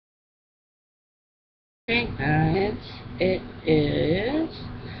Hey guys, it is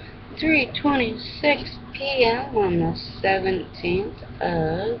 3:26 p.m. on the 17th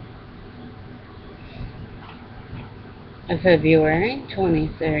of February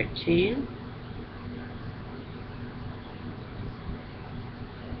 2013,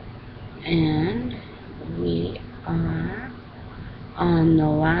 and we are on the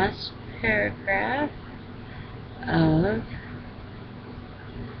last paragraph of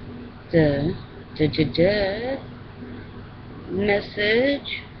the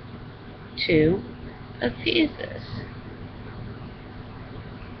message to Ephesus.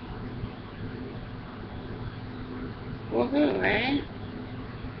 Woohoo, right?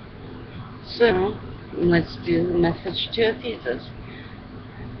 So, let's do the message to Ephesus.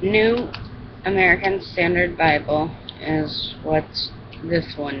 New American Standard Bible is what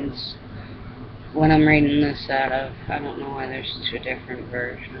this one's, what I'm reading this out of. I don't know why there's two different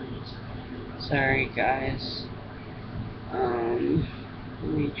versions. Sorry, guys. Let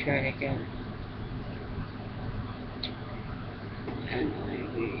me try to get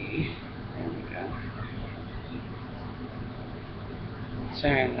NIV. There we go.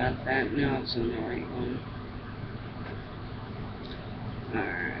 Sorry about that. No, it's in the right one.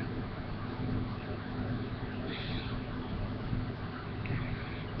 Alright.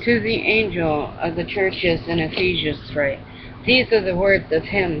 To the angel of the churches in Ephesus write, these are the words of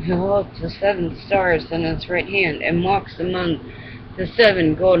him who holds the 7 stars in his right hand and walks among the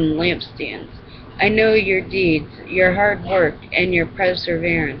 7 golden lampstands. I know your deeds, your hard work, and your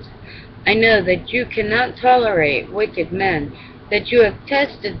perseverance. I know that you cannot tolerate wicked men, that you have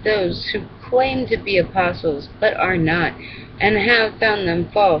tested those who claim to be apostles but are not, and have found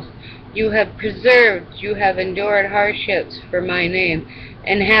them false. You have persevered, you have endured hardships for my name,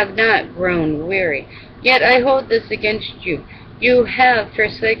 and have not grown weary. Yet I hold this against you. You have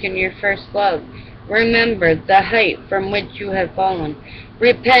forsaken your first love. Remember the height from which you have fallen.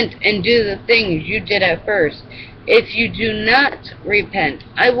 Repent and do the things you did at first. If you do not repent,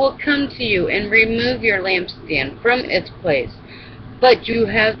 I will come to you and remove your lampstand from its place. But you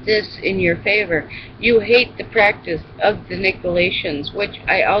have this in your favor. You hate the practice of the Nicolaitans, which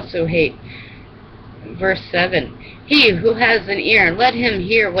I also hate. Verse 7. He who has an ear, let him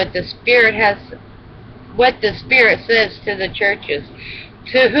hear what the Spirit says to the churches.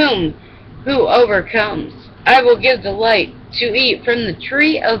 To who overcomes, I will give the light to eat from the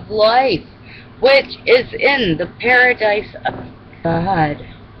tree of life, which is in the paradise of God.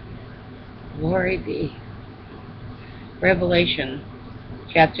 Glory be. Revelation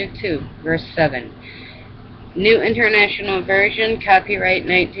chapter 2, verse 7. New International Version, copyright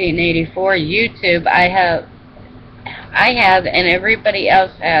 1984, YouTube. I have, and everybody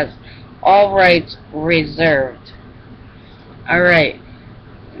else has, all rights reserved. Alright,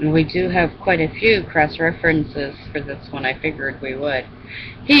 and we do have quite a few cross-references for this one. I figured we would.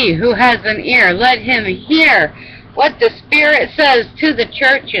 He who has an ear, let him hear what the Spirit says to the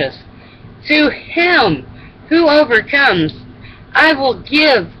churches. To him who overcomes, I will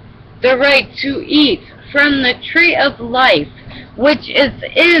give the right to eat from the tree of life, which is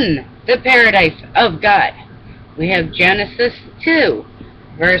in the paradise of God. We have Genesis 2,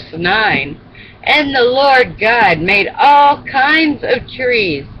 verse 9. And the Lord God made all kinds of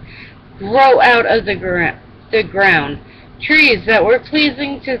trees grow out of the ground, trees that were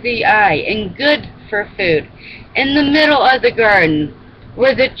pleasing to the eye and good for food. In the middle of the garden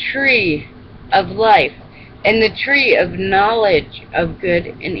were the tree of life and the tree of knowledge of good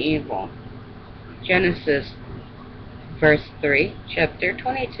and evil. Genesis, verse 3, chapter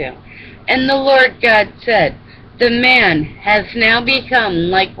 22. And the Lord God said, the man has now become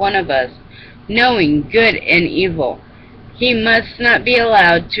like one of us, knowing good and evil. He must not be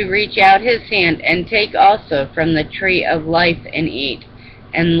allowed to reach out his hand and take also from the tree of life and eat,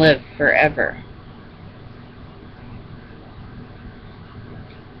 and live forever.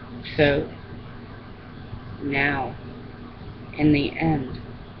 So, now, in the end,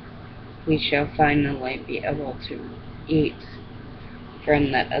 we shall finally be able to eat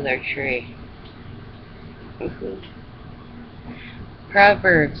from that other tree.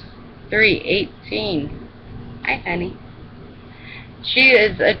 Proverbs 3:18. Hi, honey. She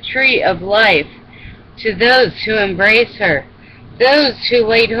is a tree of life to those who embrace her. Those who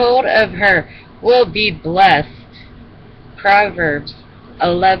laid hold of her will be blessed. Proverbs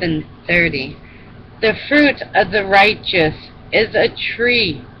 11:30. The fruit of the righteous is a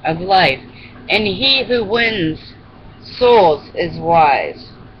tree of life, and he who wins souls is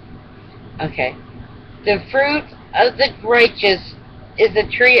wise. Okay. The fruit of the righteous is a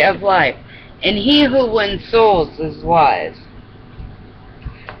tree of life, and he who wins souls is wise.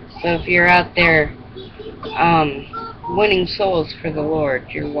 So if you're out there winning souls for the Lord,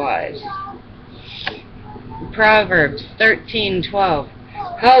 you're wise. Proverbs 13:12.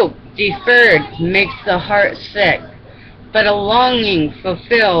 Hope deferred makes the heart sick, but a longing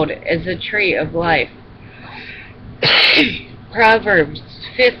fulfilled is a tree of life. Proverbs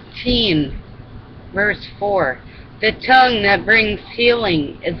 15, verse 4. The tongue that brings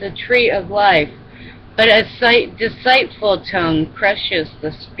healing is a tree of life, but a deceitful tongue crushes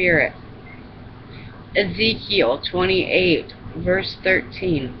the spirit. Ezekiel 28, verse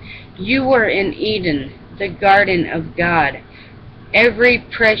 13. You were in Eden, the garden of God. Every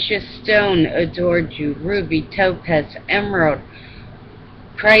precious stone adored you: ruby, topaz, emerald,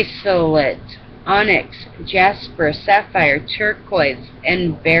 chrysolite, onyx, jasper, sapphire, turquoise,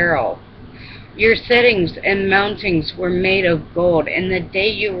 and beryl. Your settings and mountings were made of gold, and the day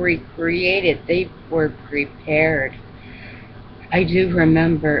you were created, they were prepared. I do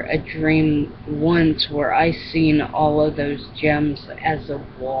remember a dream once where I seen all of those gems as a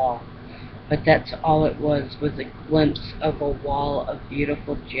wall. But that's all it was a glimpse of a wall of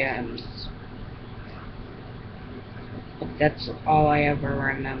beautiful gems. But that's all I ever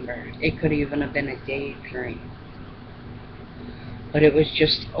remember. It could even have been a daydream. But it was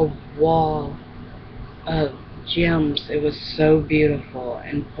just a wall of gems. It was so beautiful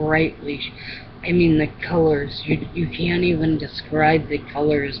and brightly. I mean, the colors, you can't even describe the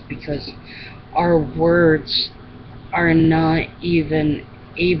colors, because our words are not even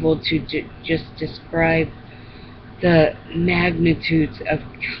able to just describe the magnitudes of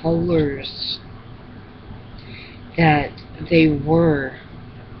colors that they were.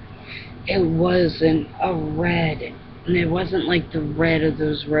 It wasn't a red, and it wasn't like the red of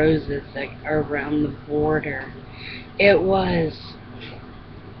those roses that are around the border. It was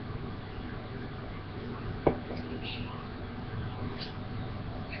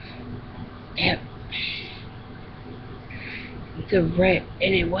the red,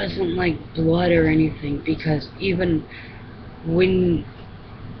 and it wasn't like blood or anything, because even when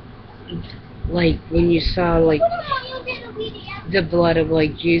you saw like the blood of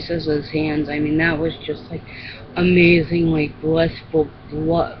like Jesus's hands, I mean, that was just like amazing, like blissful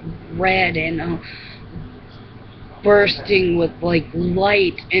blood, red, and bursting with like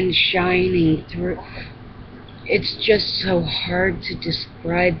light and shining through. It's just so hard to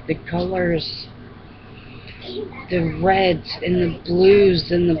describe the colors, the reds and the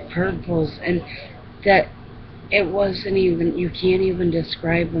blues and the purples, and that it wasn't even, you can't even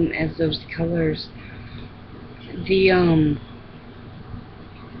describe them as those colors. The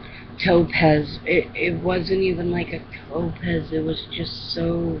topaz, it wasn't even like a topaz, it was just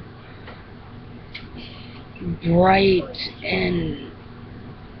so bright, and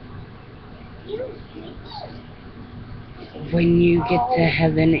when you get to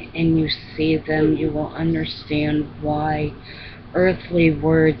heaven and you see them, you will understand why earthly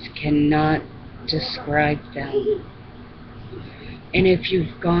words cannot describe them. And if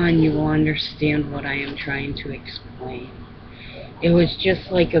you've gone, you will understand what I am trying to explain. It was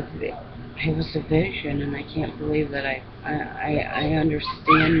just like it was a vision, and I can't believe that I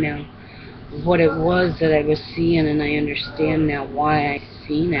understand now what it was that I was seeing, and I understand now why I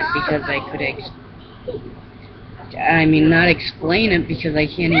seen it, because I could not explain it, because I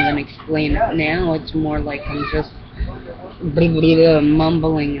can't even explain it now. It's more like I'm just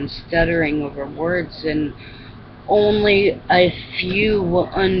mumbling and stuttering over words, and only a few will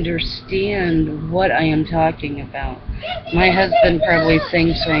understand what I am talking about. My husband probably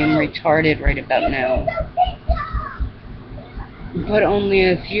thinks I am retarded right about now. But only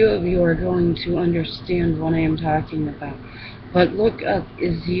a few of you are going to understand what I am talking about. But look up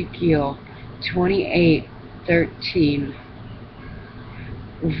Ezekiel 28:13.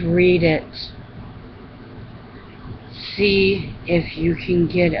 Read it. See if you can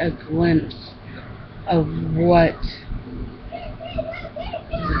get a glimpse of what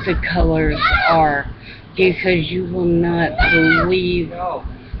the colors are, because you will not believe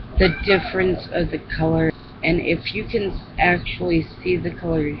the difference of the colors. And if you can actually see the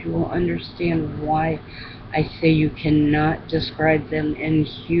colors, you will understand why I say you cannot describe them in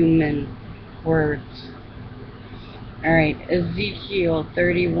human words. Alright, Ezekiel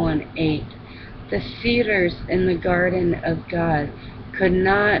 31:8. The cedars in the garden of God could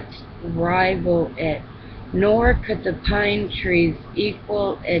not rival it, nor could the pine trees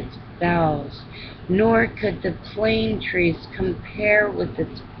equal its boughs, nor could the plane trees compare with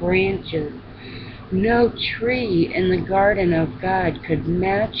its branches. No tree in the garden of God could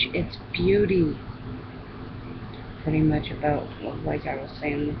match its beauty. Pretty much about like I was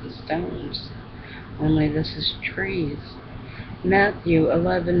saying with the stones, only this is trees. Matthew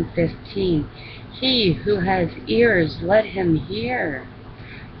 11:15. He who has ears, let him hear.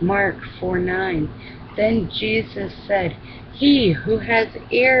 Mark 4:9. Then Jesus said, he who has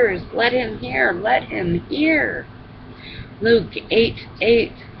ears, let him hear, let him hear. Luke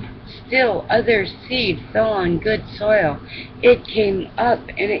 8:8. Still other seed fell on good soil. It came up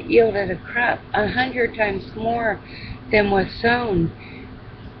and it yielded a crop 100 times more than was sown.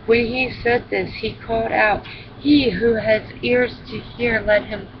 When he said this, he called out, he who has ears to hear, let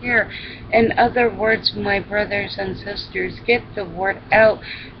him hear. In other words, my brothers and sisters, get the word out.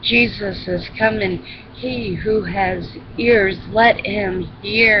 Jesus is coming. He who has ears, let him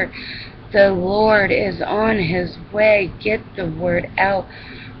hear. The Lord is on his way. Get the word out.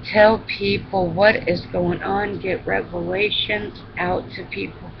 Tell people what is going on. Get revelations out to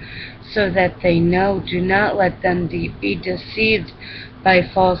people so that they know. Do not let them be deceived by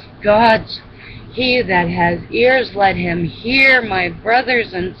false gods. He that has ears, let him hear, my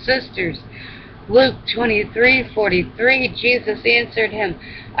brothers and sisters. Luke 23:43, Jesus answered him,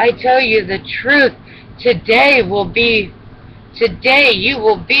 I tell you the truth, today you will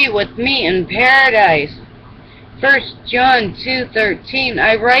be with me in paradise. 1 John 2:13,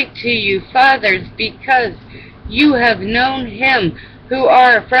 I write to you, fathers, because you have known him who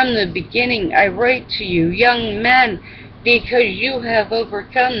are from the beginning. I write to you, young men, because you have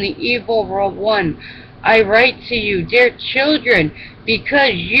overcome the evil one. I write to you, dear children,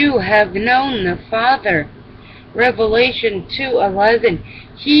 because you have known the Father. Revelation 2:11,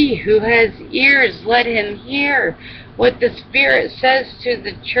 he who has ears, let him hear what the Spirit says to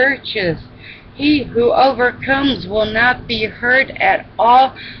the churches. He who overcomes will not be hurt at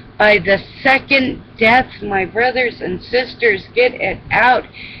all by the second death. My brothers and sisters, get it out.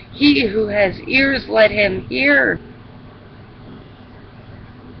 He who has ears, let him hear.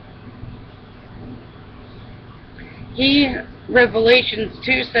 Revelations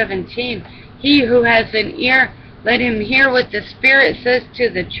 2:17, he who has an ear, let him hear what the Spirit says to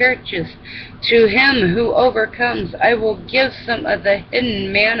the churches. To him who overcomes, I will give some of the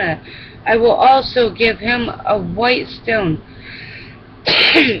hidden manna. I will also give him a white stone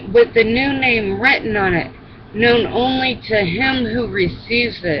with the new name written on it, known only to him who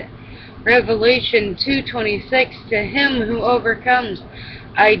receives it. Revelation 2:26, to him who overcomes,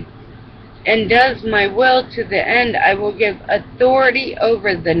 and does my will to the end, I will give authority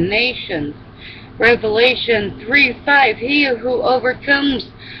over the nations. Revelation 3:5, he who overcomes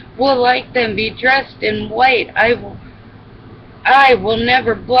will like them be dressed in white. I will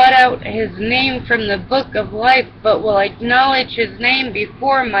never blot out his name from the book of life, but will acknowledge his name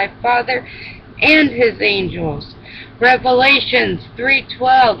before my Father and his angels. Revelations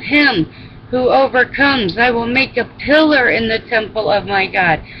 3:12, him who overcomes, I will make a pillar in the temple of my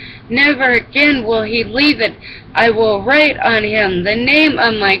God. Never again will he leave it. I will write on him the name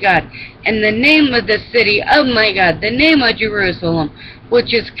of my God, and the name of the city of my God, the name of Jerusalem,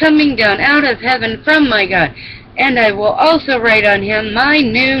 which is coming down out of heaven from my God. And I will also write on him my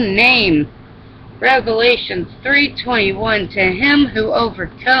new name. Revelations 3:21, to him who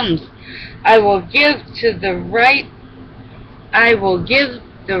overcomes, I will give the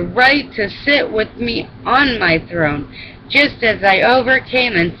right to sit with me on my throne, just as I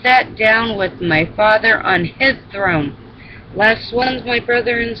overcame and sat down with my Father on his throne. Last ones, my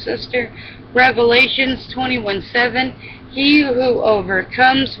brother and sister. Revelations 21:7, he who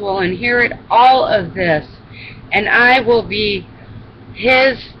overcomes will inherit all of this, and I will be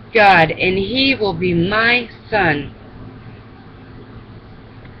his God, and he will be my son.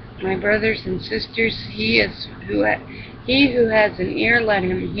 My brothers and sisters, he who has an ear, let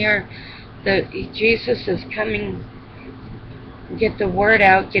him hear. Jesus is coming. Get the word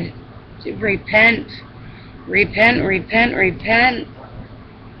out. Repent. Repent, repent, repent.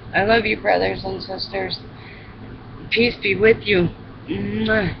 I love you, brothers and sisters. Peace be with you.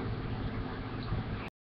 Mwah.